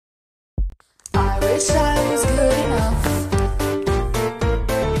wish I was good enough.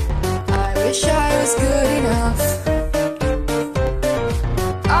 I wish I was good enough.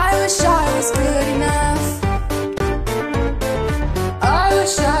 I wish I was good enough. I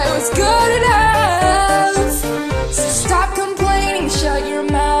wish I was good enough. So stop complaining, shut your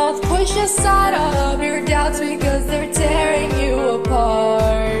mouth, push aside all of your doubts, because they're tearing you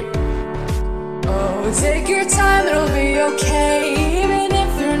apart. Oh, take your time, it'll be okay. Even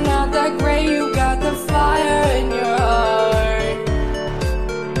if you're not that great, you got the fire in your heart.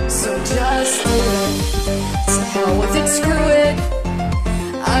 So just do it. To hell with it, screw it.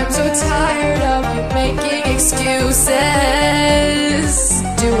 I'm so tired of you making excuses.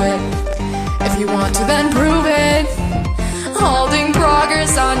 Do it. If you want to, then prove it. Holding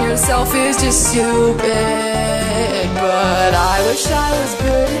progress on yourself is just stupid. But I wish I was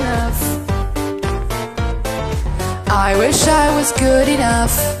good enough. I wish I was good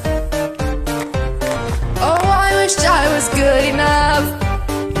enough. Oh, I wish I was good enough.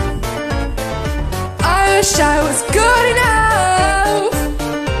 I wish I was good enough.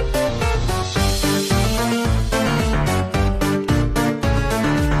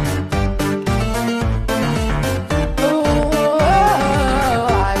 Oh,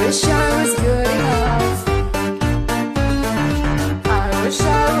 I wish I was good enough.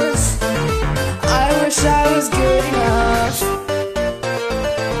 I wish I was good enough.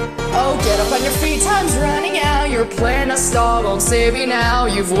 Oh, get up on your feet, time's running out. Your plan to stall won't save you now.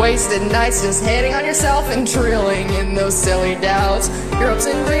 You've wasted nights just hating on yourself and drilling in those silly doubts. Your hopes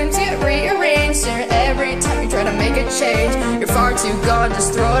and dreams get rearranged every time you try to make a change. You're far too gone,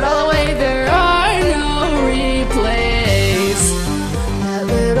 just throw it all away. There are no replays. That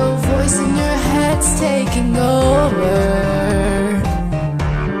little voice in your head's taking over.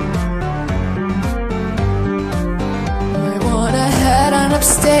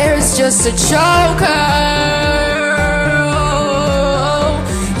 Upstairs just to choke her. Oh,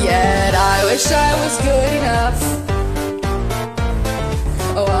 yet I wish I was good enough.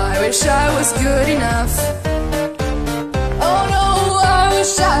 Oh, I wish I was good enough. Oh no, I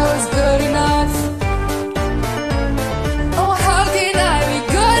wish I was good enough. Oh, how can I be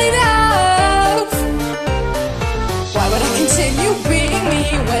good enough? Why would I continue being me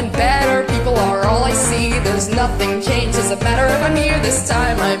when better people are all I see? There's nothing changed, it's a matter of a year. This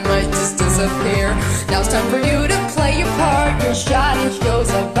time I might just disappear. Now it's time for you to play your part. Your shot